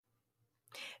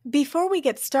Before we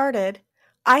get started,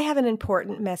 I have an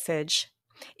important message.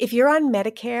 If you're on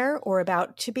Medicare or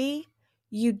about to be,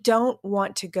 you don't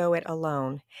want to go it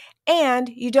alone. And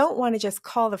you don't want to just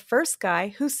call the first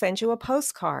guy who sends you a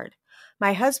postcard.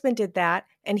 My husband did that,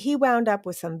 and he wound up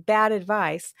with some bad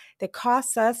advice that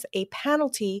costs us a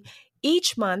penalty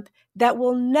each month that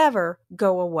will never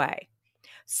go away.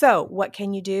 So, what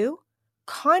can you do?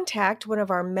 Contact one of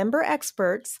our member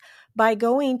experts by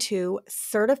going to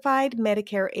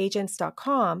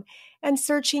certifiedmedicareagents.com and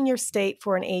searching your state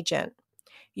for an agent.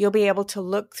 You'll be able to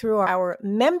look through our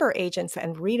member agents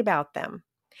and read about them.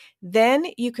 Then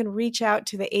you can reach out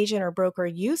to the agent or broker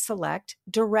you select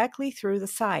directly through the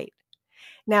site.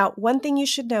 Now, one thing you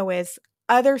should know is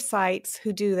other sites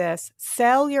who do this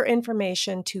sell your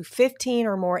information to 15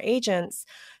 or more agents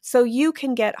so you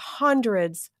can get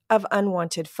hundreds of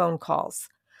unwanted phone calls.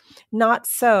 Not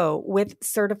so with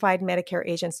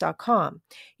certifiedmedicareagents.com.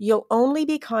 You'll only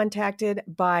be contacted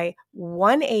by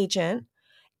one agent,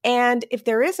 and if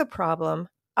there is a problem,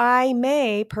 I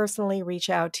may personally reach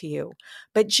out to you.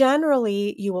 But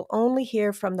generally, you will only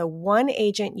hear from the one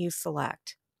agent you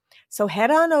select. So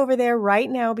head on over there right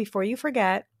now before you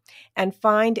forget and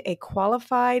find a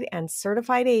qualified and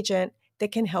certified agent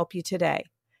that can help you today.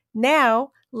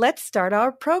 Now, let's start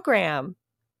our program.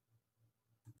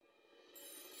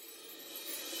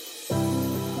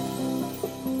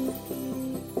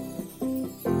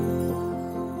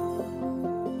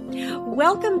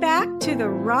 Welcome back to the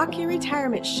Rock Your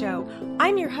Retirement Show.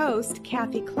 I'm your host,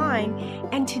 Kathy Klein,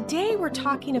 and today we're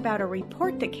talking about a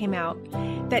report that came out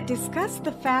that discussed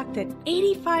the fact that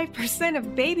 85%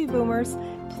 of baby boomers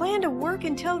plan to work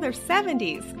until their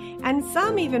 70s, and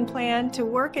some even plan to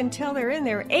work until they're in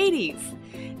their 80s.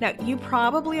 Now, you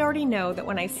probably already know that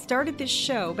when I started this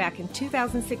show back in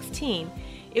 2016,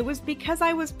 it was because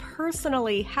I was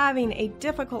personally having a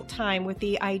difficult time with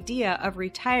the idea of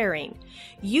retiring.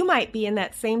 You might be in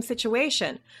that same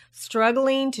situation,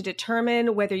 struggling to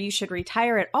determine whether you should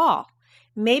retire at all.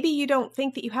 Maybe you don't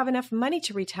think that you have enough money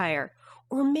to retire,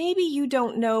 or maybe you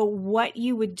don't know what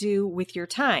you would do with your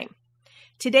time.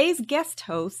 Today's guest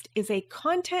host is a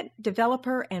content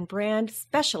developer and brand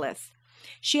specialist.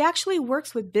 She actually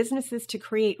works with businesses to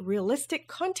create realistic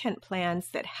content plans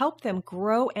that help them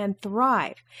grow and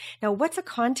thrive. Now, what's a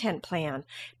content plan?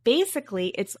 Basically,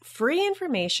 it's free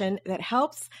information that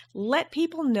helps let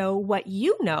people know what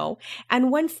you know,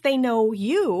 and once they know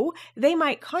you, they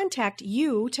might contact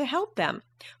you to help them.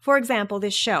 For example,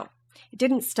 this show. It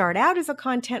didn't start out as a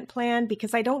content plan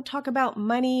because I don't talk about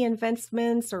money,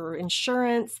 investments, or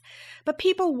insurance, but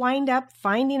people wind up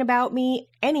finding about me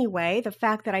anyway, the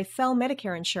fact that I sell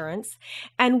Medicare insurance,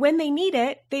 and when they need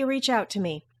it, they reach out to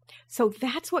me. So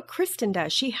that's what Kristen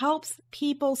does. She helps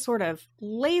people sort of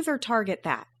laser target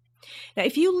that. Now,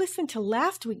 if you listened to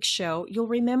last week's show, you'll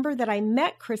remember that I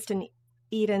met Kristen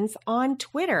Edens on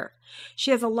Twitter.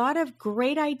 She has a lot of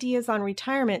great ideas on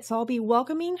retirement, so I'll be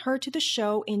welcoming her to the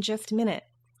show in just a minute.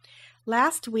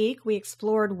 Last week, we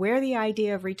explored where the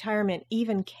idea of retirement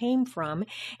even came from,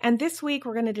 and this week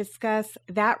we're going to discuss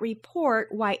that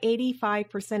report, why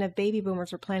 85% of baby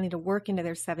boomers are planning to work into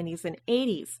their 70s and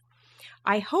 80s.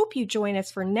 I hope you join us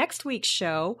for next week's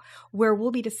show, where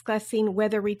we'll be discussing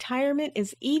whether retirement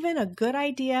is even a good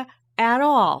idea at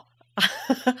all.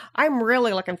 I'm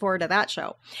really looking forward to that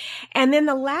show. And then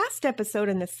the last episode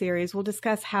in this series will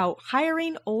discuss how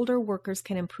hiring older workers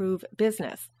can improve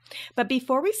business. But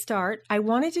before we start, I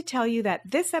wanted to tell you that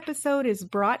this episode is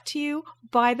brought to you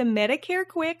by the Medicare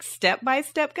Quick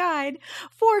Step-by-Step Guide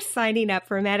for signing up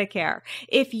for Medicare.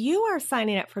 If you are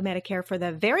signing up for Medicare for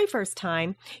the very first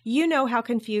time, you know how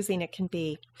confusing it can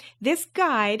be. This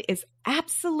guide is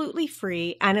absolutely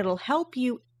free, and it'll help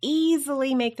you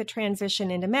easily make the transition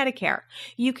into Medicare.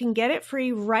 You can get it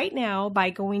free right now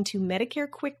by going to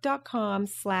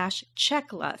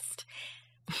medicarequick.com/checklist.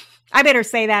 I better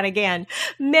say that again.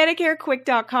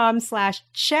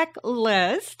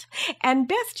 medicarequick.com/checklist. And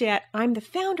best yet, I'm the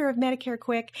founder of Medicare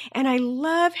Quick, and I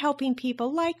love helping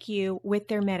people like you with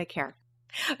their Medicare.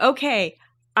 Okay,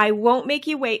 I won't make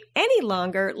you wait any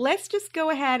longer. Let's just go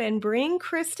ahead and bring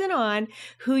Kristen on,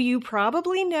 who you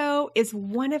probably know is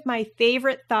one of my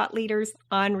favorite thought leaders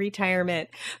on retirement.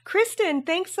 Kristen,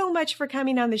 thanks so much for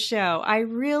coming on the show. I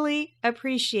really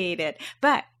appreciate it.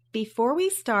 But before we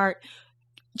start,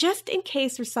 just in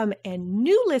case there's some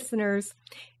new listeners,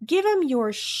 give them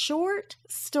your short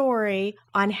story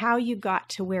on how you got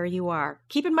to where you are.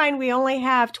 Keep in mind, we only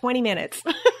have 20 minutes.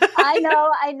 I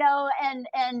know.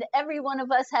 And every one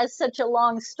of us has such a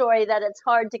long story that it's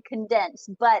hard to condense.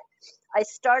 But I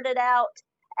started out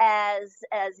as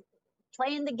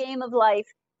playing the game of life,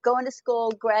 going to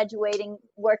school, graduating,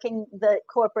 working the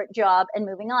corporate job, and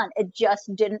moving on. It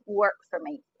just didn't work for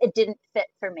me. It didn't fit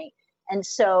for me. And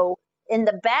so in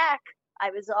the back,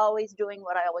 I was always doing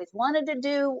what I always wanted to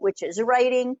do, which is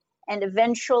writing. And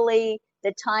eventually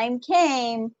the time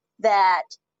came that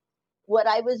what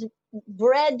I was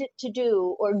bred to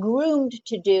do or groomed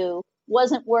to do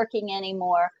wasn't working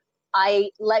anymore. I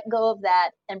let go of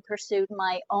that and pursued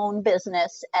my own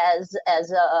business as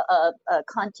a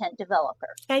content developer.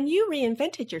 And you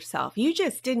reinvented yourself. You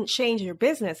just didn't change your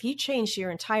business. You changed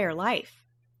your entire life.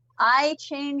 I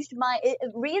changed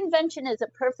reinvention is a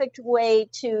perfect way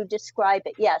to describe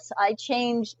it. Yes, I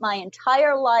changed my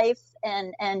entire life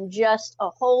and just a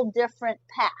whole different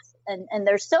path. And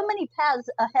there's so many paths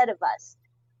ahead of us.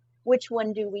 Which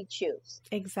one do we choose?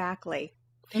 Exactly.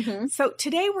 Mm-hmm. So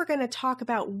today we're going to talk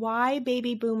about why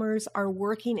baby boomers are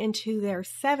working into their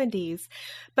 70s.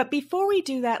 But before we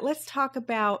do that, let's talk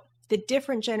about the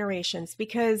different generations,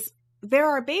 because there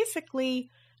are basically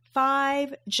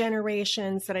 5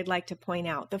 generations that I'd like to point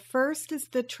out. The first is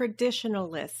the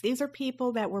traditionalists. These are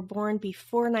people that were born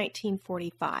before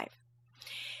 1945.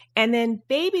 And then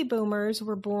baby boomers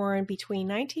were born between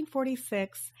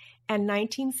 1946 and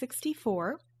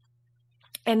 1964.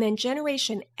 And then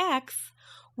Generation X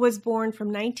was born from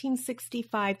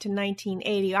 1965 to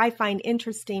 1980. I find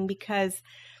interesting because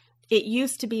it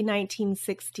used to be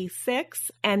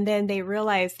 1966, and then they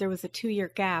realized there was a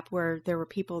 2-year gap where there were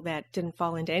people that didn't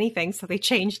fall into anything, so they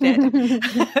changed it.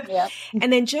 Yep.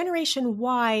 And then Generation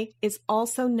Y is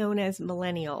also known as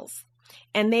Millennials.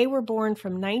 And they were born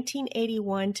from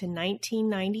 1981 to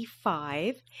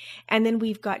 1995. And then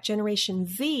we've got Generation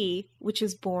Z, which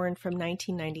is born from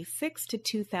 1996 to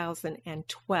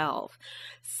 2012.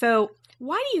 So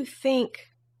why do you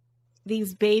think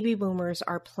these baby boomers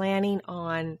are planning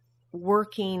on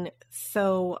working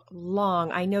so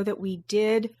long? I know that we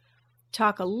did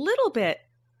talk a little bit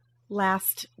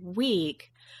last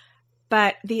week,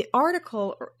 but the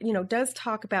article, does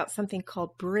talk about something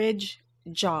called bridge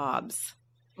jobs.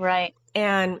 Right.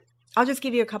 And I'll just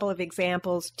give you a couple of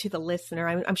examples to the listener.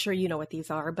 I'm sure you know what these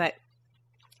are, but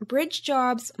bridge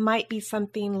jobs might be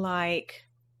something like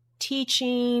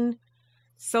teaching,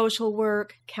 social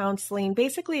work, counseling.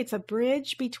 Basically, it's a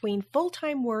bridge between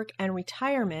full-time work and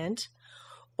retirement,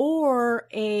 or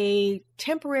a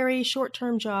temporary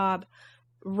short-term job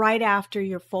right after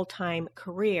your full-time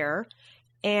career.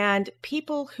 And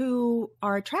people who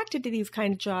are attracted to these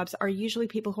kind of jobs are usually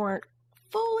people who aren't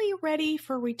fully ready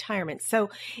for retirement. So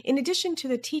in addition to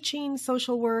the teaching,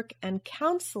 social work, and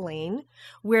counseling,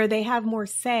 where they have more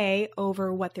say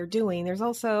over what they're doing, there's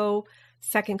also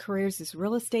second careers as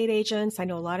real estate agents. I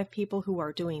know a lot of people who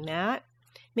are doing that.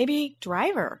 Maybe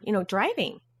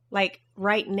driving. Like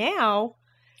right now,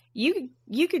 you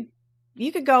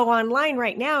could go online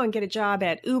right now and get a job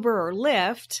at Uber or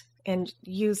Lyft and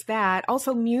use that.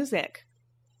 Also music.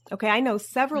 Okay, I know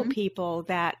several people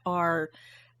that are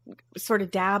sort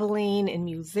of dabbling in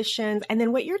musicians, and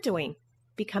then what you're doing,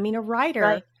 becoming a writer.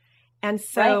 Right. And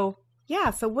so,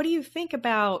 so what do you think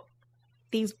about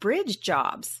these bridge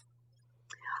jobs?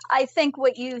 I think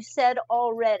what you said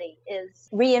already is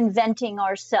reinventing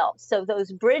ourselves. So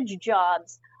those bridge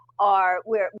jobs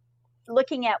we're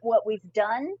looking at what we've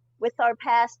done with our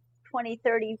past 20,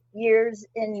 30 years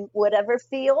in whatever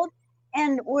field.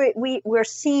 And we're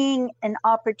seeing an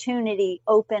opportunity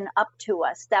open up to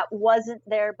us that wasn't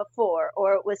there before,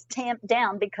 or it was tamped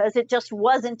down because it just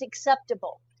wasn't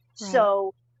acceptable. Right.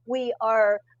 So we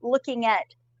are looking at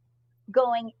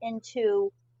going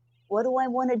into, what do I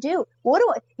want to do?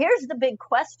 Here's the big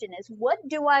question is, what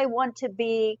do I want to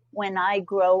be when I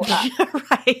grow up?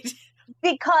 Right.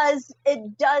 Because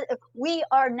we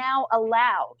are now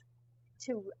allowed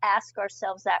to ask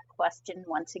ourselves that question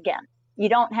once again. You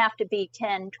don't have to be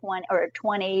 10,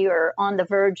 20 or on the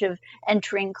verge of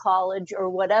entering college or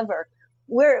whatever.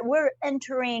 We're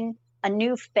entering a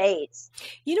new phase.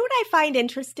 You know what I find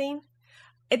interesting?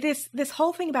 This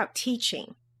whole thing about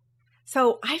teaching.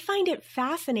 So I find it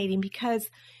fascinating because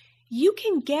you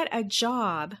can get a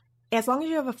job, as long as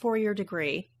you have a 4-year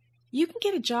degree, you can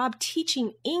get a job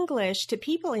teaching English to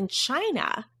people in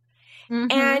China.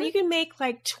 And you can make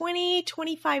like $20,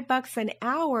 $25 an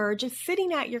hour just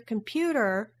sitting at your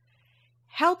computer,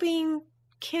 helping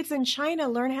kids in China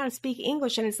learn how to speak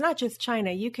English. And it's not just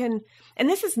China. And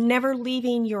this is never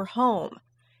leaving your home,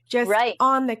 just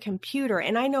on the computer.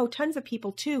 And I know tons of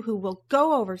people too who will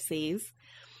go overseas.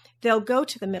 They'll go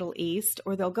to the Middle East,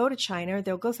 or they'll go to China, or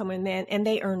they'll go somewhere, and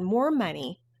they earn more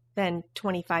money than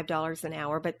 $25 an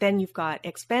hour. But then you've got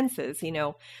expenses,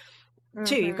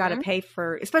 too. You've got to pay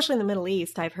for, especially in the Middle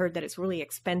East, I've heard that it's really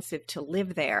expensive to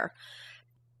live there.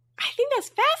 I think that's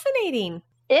fascinating.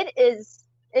 It is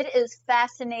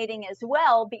fascinating as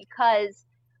well, because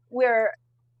we're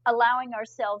allowing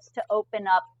ourselves to open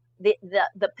up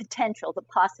the potential, the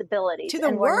possibilities to the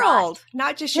and world,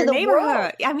 not just your neighborhood.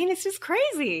 World. I mean, it's just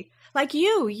crazy. Like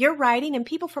you're writing, and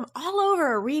people from all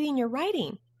over are reading your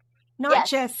writing, not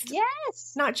just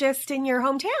in your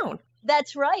hometown.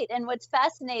 That's right. And what's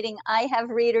fascinating, I have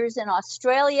readers in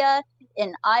Australia,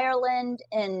 in Ireland,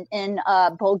 in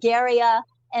Bulgaria.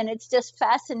 And it's just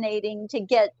fascinating to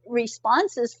get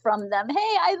responses from them. Hey,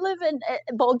 I live in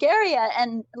Bulgaria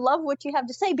and love what you have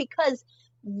to say, because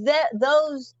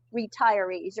those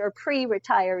retirees or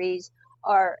pre-retirees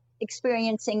are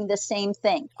experiencing the same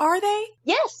thing. Are they?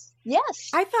 Yes.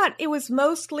 Yes. I thought it was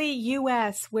mostly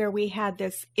U.S. where we had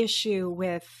this issue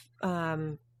with,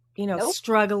 Nope.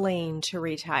 struggling to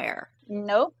retire.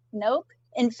 Nope.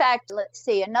 In fact, let's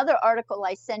see, another article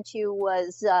I sent you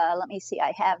was, let me see,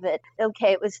 I have it.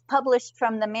 Okay, it was published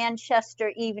from the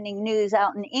Manchester Evening News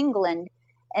out in England,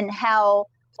 and how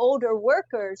older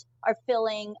workers are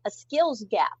filling a skills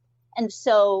gap. And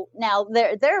so now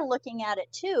they're looking at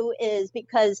it too, is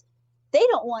because they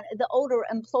don't want, the older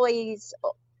employees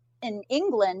in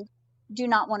England do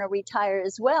not want to retire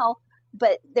as well,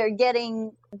 but they're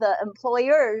getting the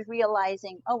employers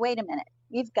realizing, oh, wait a minute.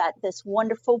 You've got this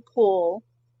wonderful pool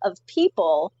of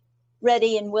people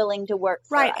ready and willing to work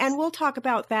for us. And we'll talk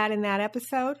about that in that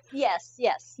episode. Yes.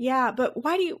 Yeah, but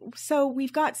so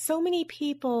we've got so many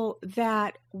people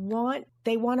that want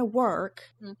to work.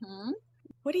 Mm-hmm.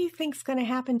 What do you think's going to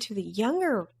happen to the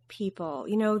younger people?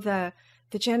 The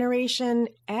Generation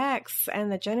X and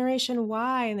the Generation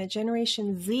Y and the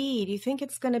Generation Z. Do you think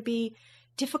it's going to be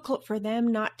difficult for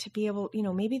them not to be able,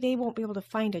 maybe they won't be able to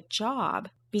find a job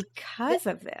because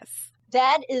of this?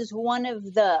 That is one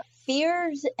of the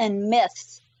fears and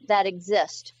myths that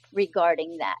exist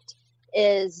regarding that.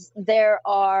 Is there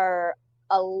are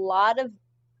a lot of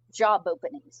job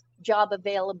openings, job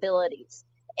availabilities,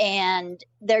 and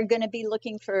they're going to be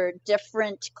looking for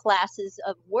different classes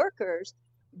of workers,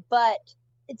 but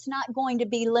it's not going to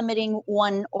be limiting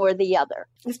one or the other.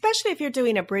 Especially if you're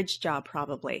doing a bridge job,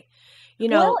 probably.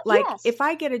 Yes. If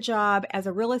I get a job as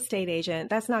a real estate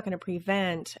agent, that's not going to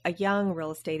prevent a young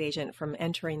real estate agent from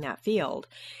entering that field.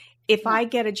 If I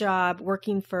get a job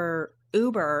working for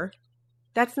Uber,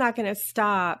 that's not going to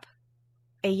stop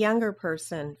a younger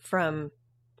person from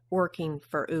working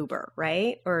for Uber,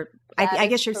 right? Or I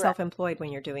guess you're self-employed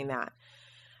when you're doing that.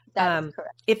 That is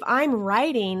correct. If I'm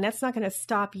writing, that's not going to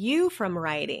stop you from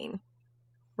writing,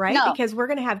 right? No. Because we're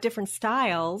going to have different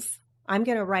styles. I'm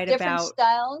going to write different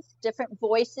styles, different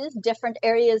voices, different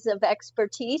areas of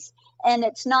expertise. And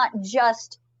it's not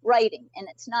just writing, and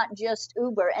it's not just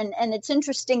Uber. And it's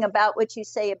interesting about what you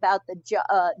say about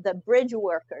the bridge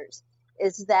workers,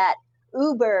 is that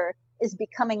Uber is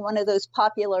becoming one of those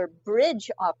popular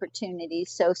bridge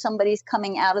opportunities. So somebody's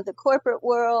coming out of the corporate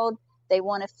world. They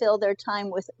want to fill their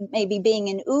time with maybe being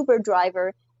an Uber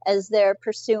driver as they're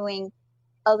pursuing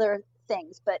other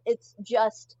things, but it's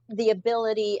just the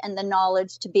ability and the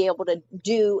knowledge to be able to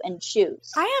do and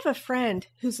choose. I have a friend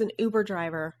who's an Uber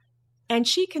driver, and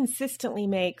she consistently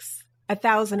makes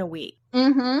 $1,000 a week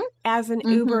as an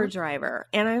Uber driver.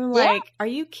 And I'm like, are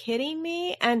you kidding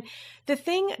me? And the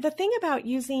thing about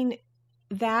using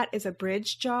that as a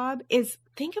bridge job is,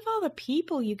 think of all the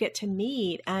people you get to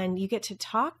meet and you get to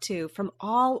talk to from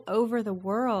all over the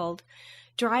world,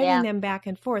 driving them back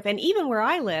and forth. And even where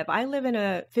I live in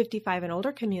a 55 and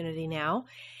older community now,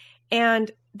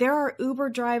 and there are Uber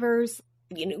drivers,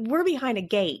 we're behind a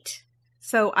gate.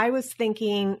 So I was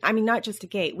thinking, not just a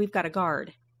gate, we've got a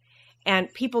guard,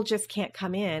 and people just can't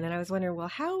come in. And I was wondering, well,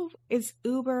 how is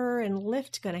Uber and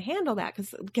Lyft going to handle that?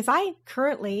 Because I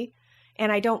currently,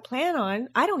 and I don't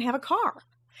have a car.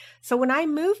 So when I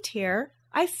moved here,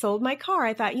 I sold my car.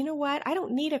 I thought, you know what? I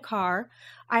don't need a car.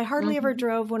 I hardly ever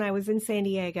drove when I was in San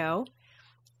Diego,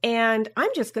 and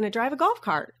I'm just going to drive a golf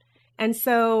cart. And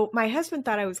so my husband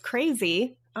thought I was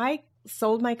crazy. I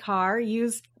sold my car,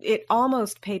 used it,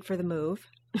 almost paid for the move.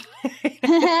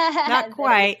 Not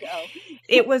quite.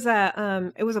 It was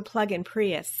a plug-in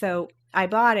Prius. So I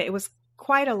bought it. It was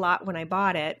quite a lot when I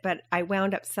bought it, but I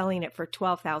wound up selling it for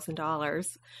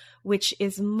 $12,000, which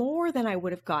is more than I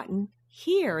would have gotten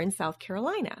here in South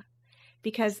Carolina,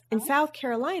 because in South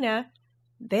Carolina,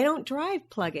 they don't drive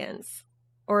plug-ins,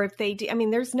 or if they do,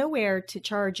 there's nowhere to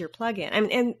charge your plug-in.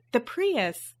 And the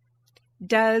Prius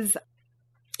does,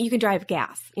 you can drive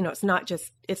gas, it's not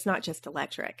just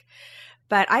electric.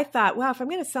 But I thought, well, if I'm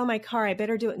going to sell my car, I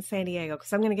better do it in San Diego,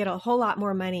 because I'm going to get a whole lot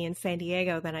more money in San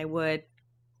Diego than I would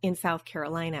in South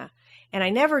Carolina. and I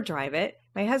never drive it.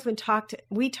 My husband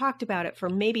we talked about it for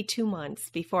maybe 2 months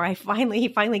before he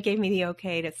finally gave me the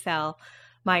okay to sell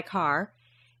my car.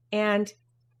 And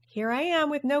here I am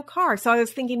with no car. So I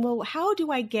was thinking, well, how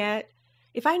do I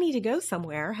if I need to go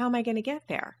somewhere, how am I going to get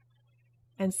there?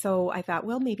 And so I thought,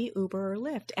 well, maybe Uber or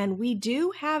Lyft. And we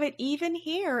do have it even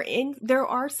here. There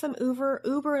are some Uber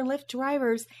and Lyft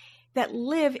drivers that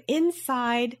live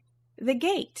inside the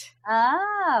gate.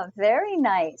 Ah, very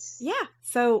nice. Yeah.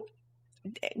 So,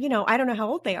 I don't know how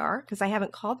old they are because I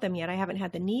haven't called them yet. I haven't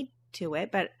had the need to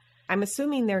it, but I'm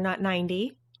assuming they're not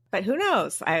 90. But who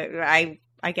knows?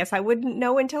 I guess I wouldn't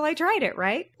know until I tried it,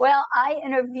 right? Well, I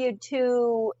interviewed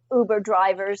 2 Uber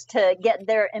drivers to get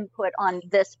their input on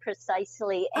this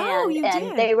precisely.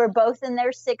 And they were both in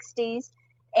their 60s.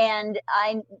 And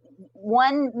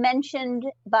one mentioned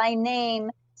by name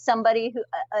somebody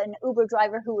an Uber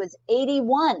driver who was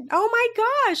 81. Oh my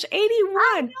gosh, 81.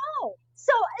 I know.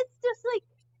 So it's just like,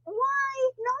 why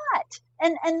not?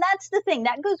 And that's the thing.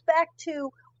 That goes back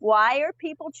to, why are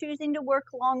people choosing to work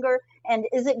longer? And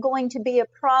is it going to be a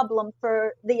problem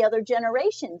for the other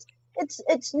generations? It's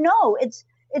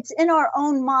in our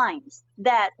own minds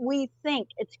that we think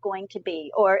it's going to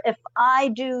be. Or if I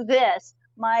do this,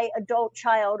 my adult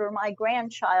child or my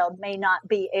grandchild may not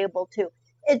be able to.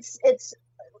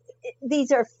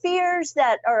 These are fears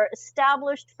that are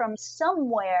established from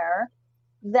somewhere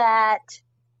that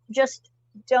just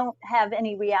don't have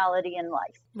any reality in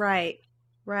life. Right.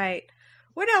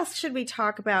 What else should we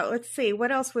talk about? Let's see.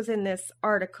 What else was in this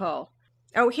article?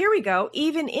 Oh, here we go.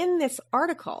 Even in this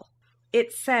article,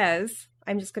 it says,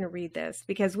 I'm just going to read this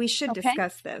because we should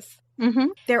discuss this. Mm-hmm.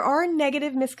 There are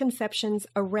negative misconceptions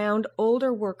around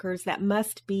older workers that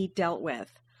must be dealt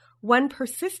with. One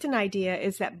persistent idea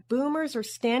is that boomers are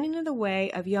standing in the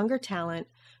way of younger talent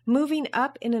moving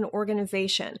up in an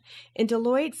organization. In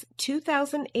Deloitte's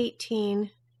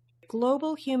 2018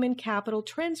 Global Human Capital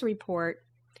Trends Report,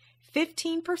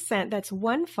 15%, that's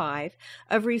 1/5,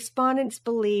 of respondents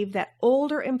believe that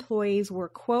older employees were,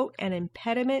 quote, an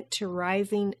impediment to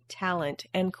rising talent,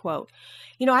 end quote.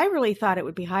 I really thought it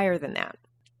would be higher than that.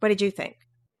 What did you think?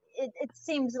 It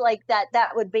seems like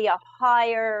that would be a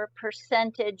higher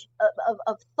percentage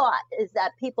of thought, is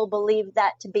that people believe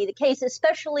that to be the case,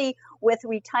 especially with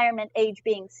retirement age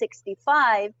being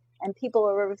 65 and people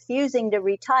are refusing to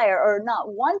retire or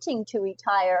not wanting to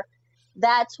retire.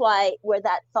 That's where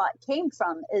that thought came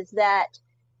from, is that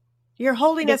you're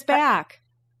holding us back.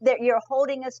 That you're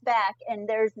holding us back, and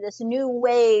there's this new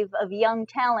wave of young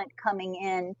talent coming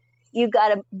in. You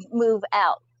got to move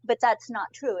out. But that's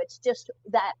not true. It's just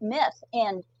that myth.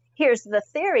 And here's the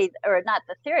theory, or not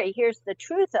the theory, here's the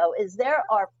truth, though, is there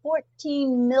are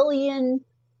 14 million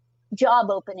job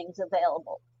openings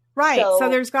available. Right. So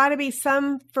there's got to be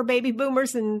some for baby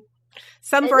boomers and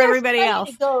some for everybody else.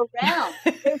 To go around.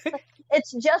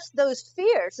 It's just those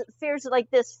fears like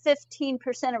this.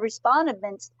 15% of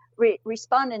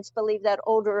respondents believe that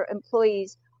older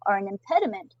employees are an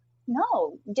impediment.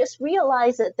 No, just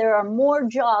realize that there are more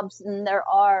jobs than there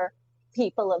are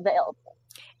people available.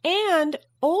 And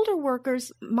older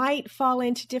workers might fall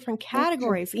into different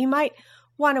categories. Mm-hmm. You might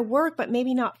want to work, but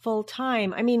maybe not full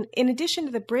time. I mean, in addition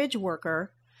to the bridge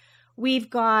worker, we've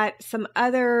got some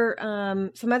other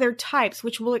types,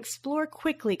 which we'll explore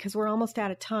quickly because we're almost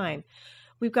out of time.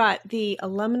 We've got the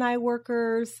alumni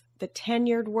workers, the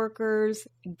tenured workers,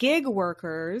 gig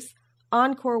workers,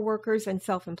 encore workers, and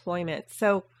self-employment.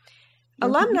 So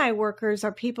alumni workers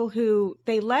are people who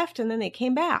they left and then they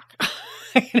came back,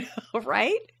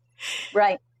 right?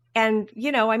 Right. And,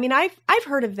 I mean, I've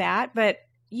heard of that, but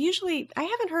usually I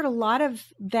haven't heard a lot of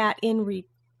that in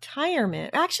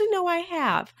retirement. Actually, no, I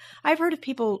have. I've heard of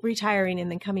people retiring and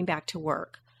then coming back to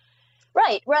work.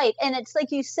 Right. And it's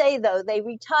like you say, though, they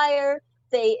retire,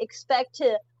 they expect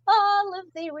to live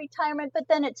the retirement, but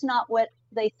then it's not what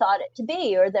they thought it to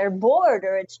be, or they're bored,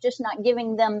 or it's just not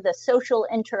giving them the social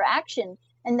interaction.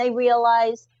 And they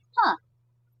realize,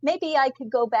 maybe I could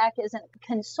go back as a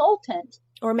consultant.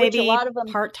 Or maybe a lot of them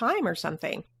part-time or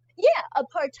something. Yeah, a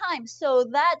part-time. So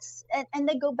that's, and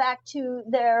they go back to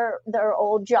their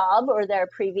old job or their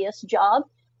previous job,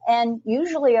 and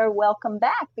usually are welcome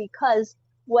back because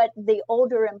what the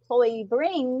older employee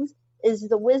brings is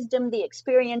the wisdom, the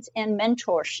experience, and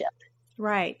mentorship.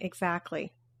 Right,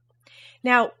 exactly.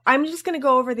 Now, I'm just going to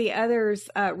go over the others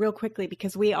real quickly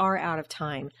because we are out of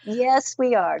time. Yes,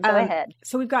 we are. Go ahead.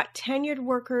 So we've got tenured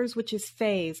workers, which is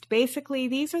phased. Basically,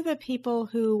 these are the people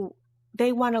who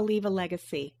they want to leave a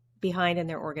legacy behind in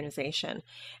their organization.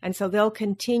 And so they'll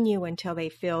continue until they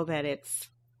feel that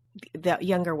the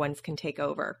younger ones can take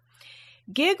over.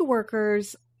 Gig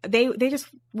workers they just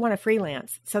want to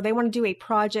freelance. So they want to do a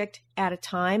project at a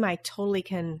time. I totally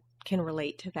can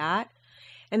relate to that.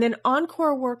 And then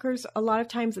encore workers, a lot of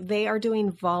times they are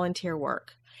doing volunteer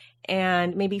work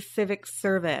and maybe civic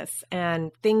service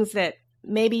and things that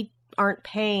maybe aren't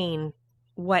paying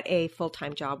what a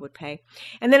full-time job would pay.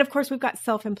 And then, of course, we've got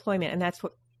self-employment, and that's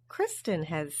what Chris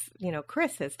has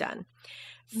done.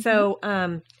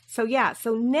 Mm-hmm.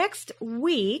 So next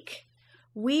week,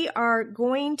 we are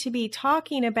going to be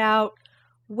talking about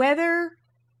whether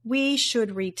we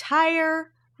should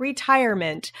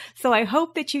retirement. So I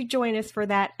hope that you join us for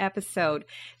that episode.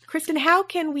 Kristen, how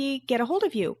can we get a hold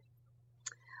of you?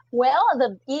 Well,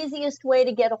 the easiest way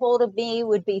to get a hold of me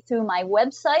would be through my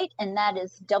website, and that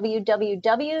is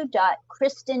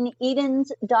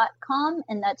www.kristenedens.com,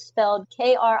 and that's spelled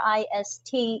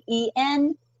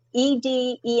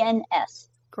KRISTENEDENS.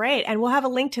 Great. And we'll have a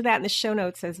link to that in the show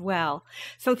notes as well.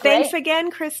 So thanks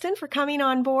again, Kristen, for coming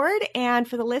on board. And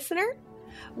for the listener,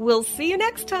 we'll see you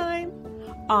next time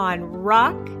on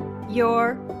Rock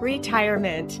Your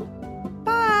Retirement.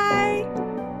 Bye.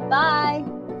 Bye.